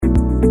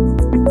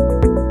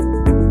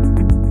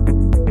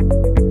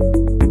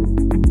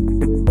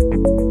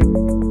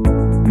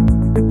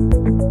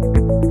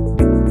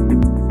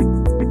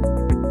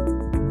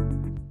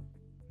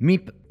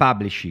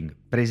Publishing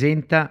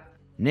presenta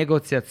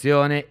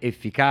Negoziazione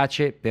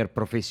efficace per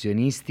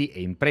professionisti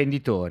e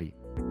imprenditori.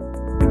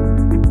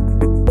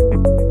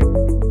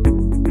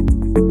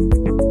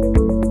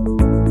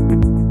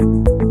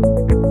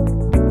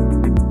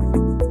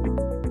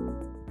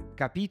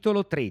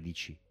 Capitolo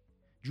 13.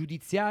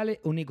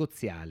 Giudiziale o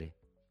negoziale?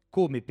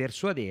 Come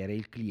persuadere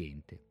il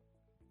cliente.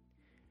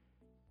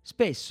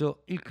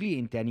 Spesso il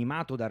cliente,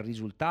 animato dal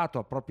risultato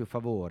a proprio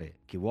favore,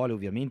 che vuole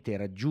ovviamente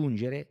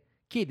raggiungere,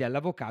 chiede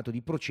all'avvocato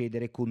di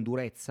procedere con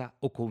durezza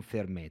o con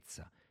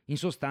fermezza, in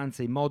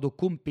sostanza in modo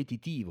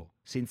competitivo,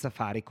 senza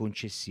fare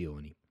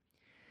concessioni.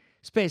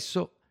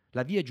 Spesso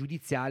la via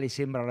giudiziale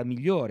sembra la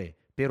migliore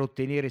per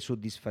ottenere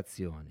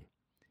soddisfazione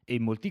e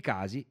in molti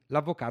casi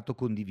l'avvocato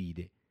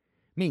condivide,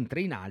 mentre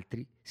in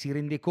altri si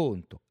rende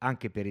conto,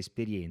 anche per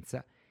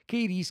esperienza, che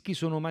i rischi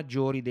sono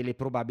maggiori delle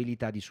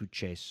probabilità di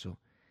successo.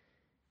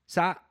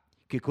 Sa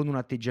che con un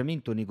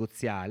atteggiamento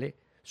negoziale,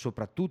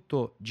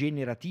 soprattutto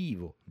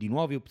generativo di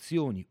nuove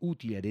opzioni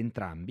utili ad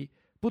entrambi,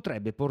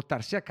 potrebbe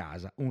portarsi a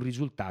casa un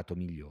risultato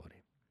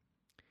migliore.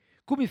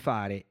 Come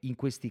fare in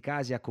questi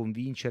casi a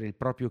convincere il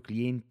proprio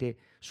cliente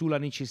sulla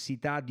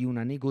necessità di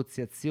una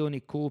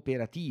negoziazione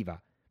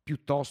cooperativa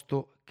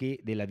piuttosto che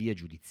della via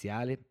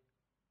giudiziale?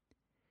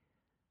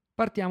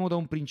 Partiamo da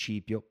un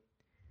principio.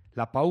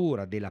 La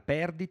paura della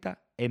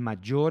perdita è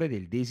maggiore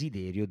del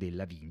desiderio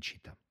della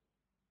vincita.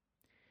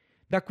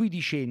 Da qui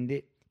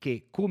discende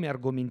che, come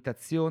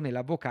argomentazione,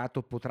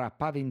 l'avvocato potrà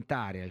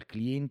paventare al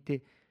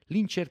cliente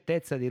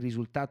l'incertezza del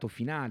risultato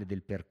finale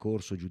del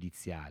percorso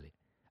giudiziale,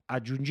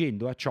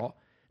 aggiungendo a ciò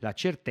la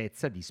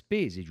certezza di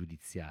spese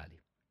giudiziali.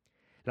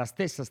 La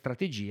stessa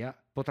strategia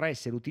potrà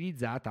essere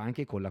utilizzata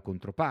anche con la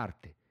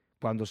controparte,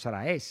 quando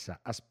sarà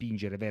essa a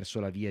spingere verso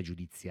la via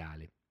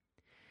giudiziale.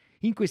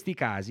 In questi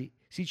casi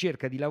si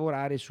cerca di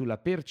lavorare sulla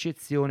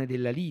percezione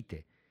della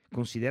lite,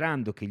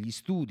 considerando che gli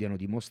studi hanno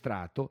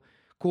dimostrato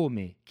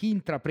come chi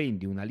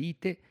intraprende una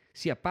lite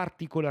sia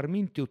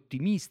particolarmente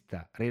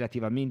ottimista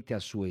relativamente al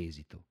suo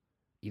esito.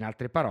 In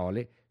altre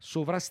parole,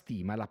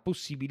 sovrastima la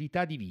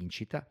possibilità di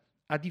vincita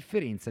a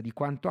differenza di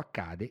quanto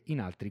accade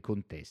in altri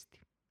contesti.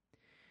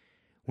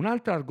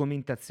 Un'altra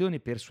argomentazione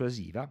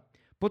persuasiva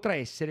potrà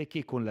essere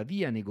che con la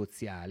via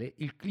negoziale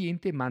il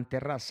cliente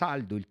manterrà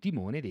saldo il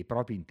timone dei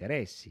propri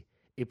interessi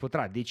e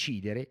potrà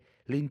decidere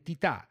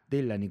l'entità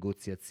della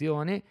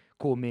negoziazione,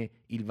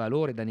 come il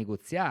valore da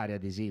negoziare,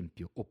 ad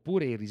esempio,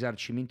 oppure il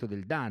risarcimento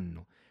del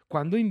danno,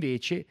 quando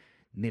invece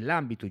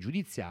nell'ambito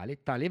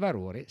giudiziale tale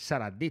valore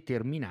sarà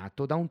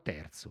determinato da un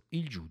terzo,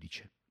 il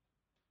giudice.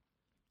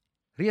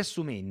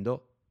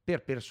 Riassumendo,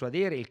 per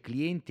persuadere il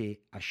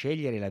cliente a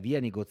scegliere la via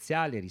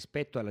negoziale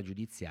rispetto alla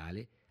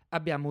giudiziale,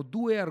 abbiamo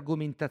due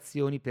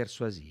argomentazioni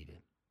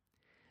persuasive.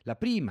 La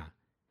prima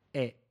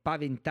è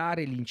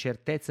paventare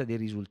l'incertezza del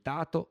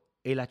risultato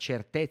e la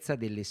certezza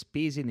delle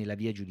spese nella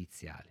via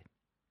giudiziale.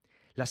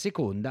 La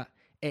seconda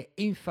è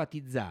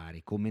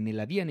enfatizzare come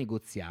nella via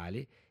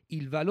negoziale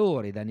il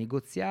valore da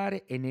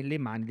negoziare è nelle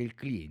mani del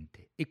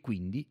cliente e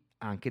quindi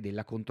anche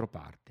della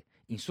controparte.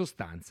 In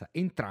sostanza,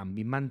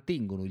 entrambi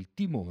mantengono il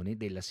timone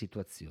della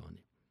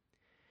situazione.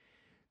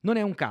 Non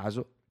è un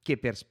caso che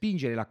per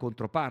spingere la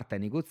controparte a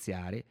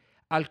negoziare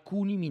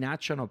alcuni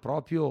minacciano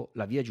proprio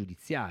la via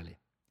giudiziale.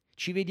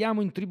 Ci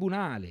vediamo in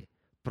tribunale,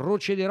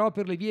 procederò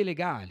per le vie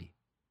legali.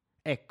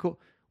 Ecco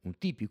un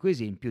tipico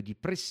esempio di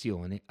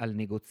pressione al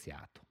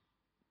negoziato.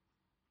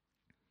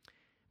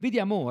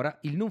 Vediamo ora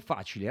il non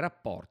facile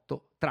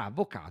rapporto tra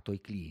avvocato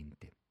e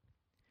cliente.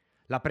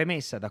 La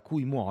premessa da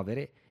cui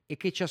muovere è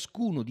che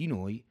ciascuno di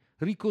noi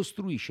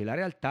ricostruisce la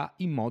realtà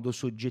in modo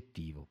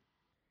soggettivo.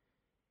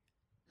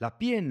 La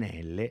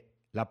PNL,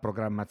 la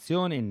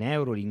programmazione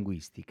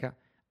neurolinguistica,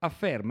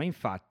 afferma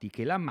infatti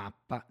che la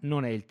mappa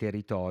non è il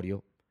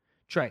territorio,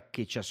 cioè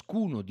che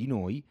ciascuno di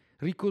noi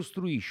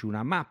ricostruisce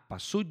una mappa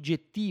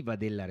soggettiva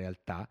della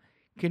realtà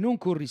che non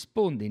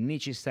corrisponde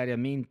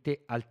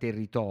necessariamente al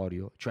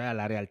territorio, cioè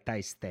alla realtà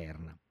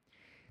esterna.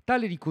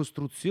 Tale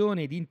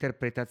ricostruzione ed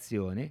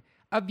interpretazione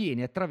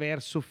avviene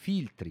attraverso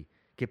filtri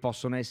che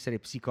possono essere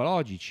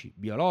psicologici,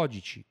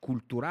 biologici,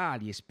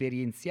 culturali,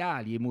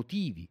 esperienziali,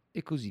 emotivi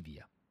e così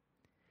via.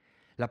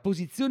 La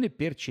posizione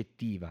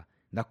percettiva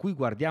da cui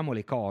guardiamo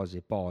le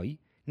cose, poi,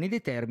 ne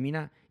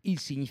determina il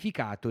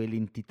significato e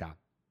l'entità.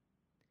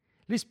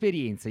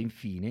 L'esperienza,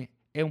 infine,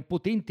 è un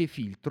potente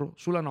filtro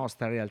sulla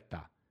nostra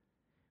realtà.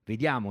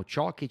 Vediamo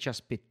ciò che ci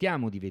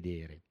aspettiamo di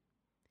vedere.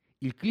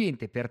 Il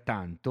cliente,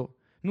 pertanto,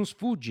 non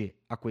sfugge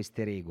a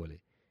queste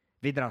regole,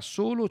 vedrà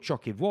solo ciò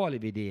che vuole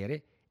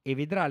vedere e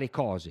vedrà le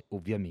cose,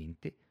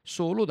 ovviamente,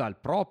 solo dal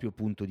proprio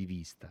punto di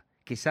vista,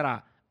 che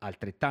sarà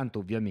altrettanto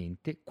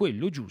ovviamente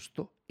quello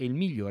giusto e il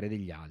migliore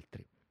degli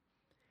altri.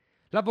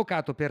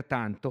 L'avvocato,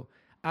 pertanto,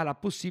 ha la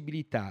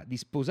possibilità di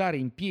sposare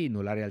in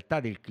pieno la realtà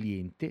del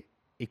cliente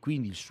e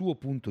quindi il suo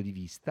punto di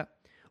vista,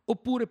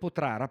 oppure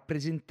potrà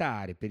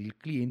rappresentare per il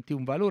cliente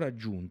un valore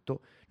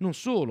aggiunto non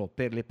solo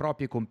per le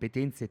proprie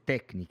competenze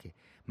tecniche,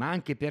 ma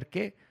anche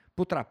perché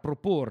potrà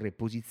proporre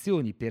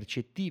posizioni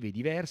percettive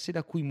diverse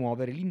da cui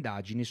muovere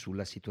l'indagine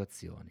sulla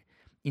situazione.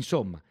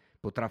 Insomma,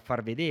 potrà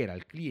far vedere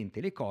al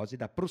cliente le cose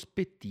da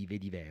prospettive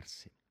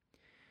diverse.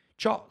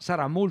 Ciò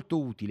sarà molto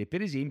utile,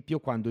 per esempio,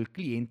 quando il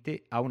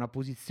cliente ha una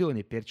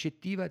posizione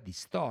percettiva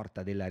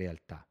distorta della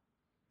realtà.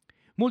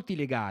 Molti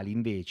legali,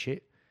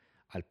 invece,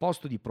 al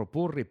posto di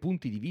proporre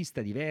punti di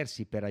vista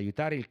diversi per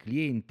aiutare il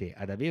cliente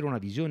ad avere una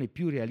visione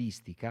più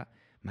realistica,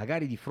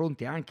 magari di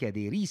fronte anche a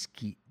dei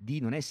rischi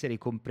di non essere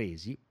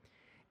compresi,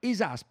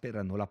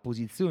 esasperano la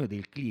posizione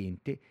del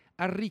cliente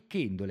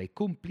arricchendola e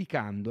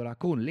complicandola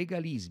con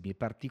legalismi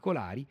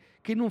particolari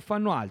che non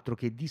fanno altro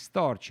che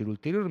distorcere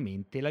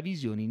ulteriormente la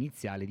visione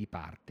iniziale di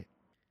parte.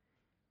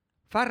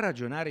 Far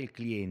ragionare il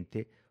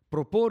cliente,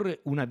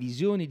 proporre una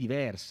visione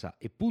diversa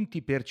e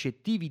punti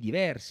percettivi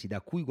diversi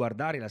da cui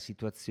guardare la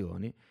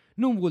situazione,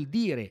 non vuol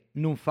dire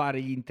non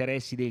fare gli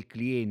interessi del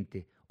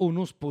cliente o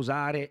non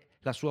sposare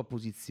la sua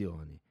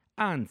posizione.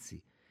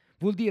 Anzi,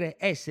 vuol dire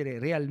essere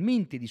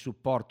realmente di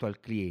supporto al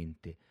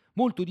cliente,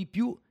 molto di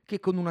più che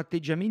con un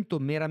atteggiamento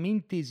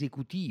meramente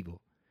esecutivo.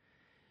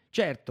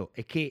 Certo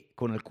è che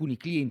con alcuni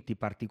clienti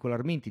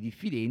particolarmente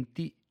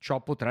diffidenti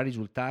ciò potrà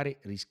risultare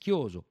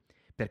rischioso,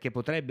 perché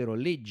potrebbero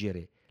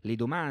leggere le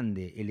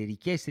domande e le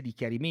richieste di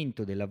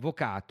chiarimento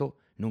dell'avvocato,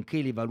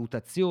 nonché le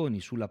valutazioni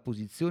sulla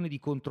posizione di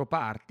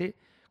controparte,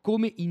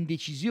 come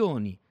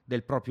indecisioni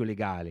del proprio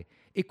legale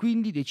e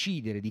quindi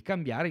decidere di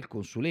cambiare il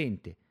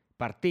consulente,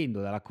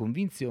 partendo dalla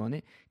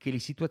convinzione che le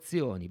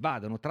situazioni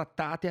vadano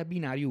trattate a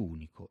binario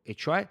unico, e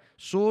cioè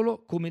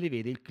solo come le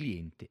vede il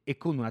cliente e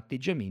con un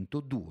atteggiamento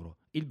duro,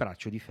 il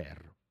braccio di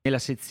ferro. Nella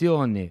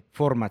sezione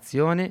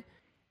formazione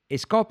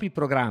scopri i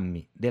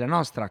programmi della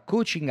nostra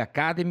Coaching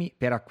Academy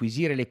per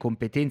acquisire le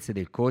competenze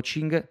del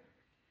coaching,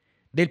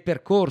 del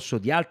percorso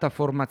di alta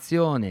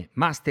formazione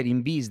Master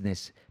in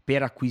Business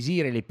per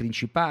acquisire le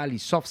principali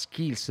soft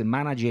skills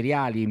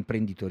manageriali e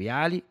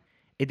imprenditoriali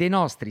e dei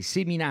nostri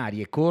seminari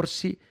e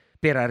corsi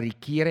per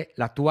arricchire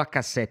la tua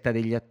cassetta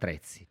degli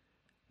attrezzi.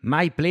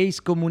 My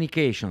Place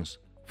Communications,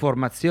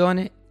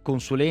 formazione,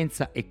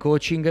 consulenza e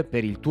coaching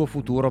per il tuo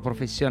futuro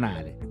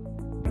professionale.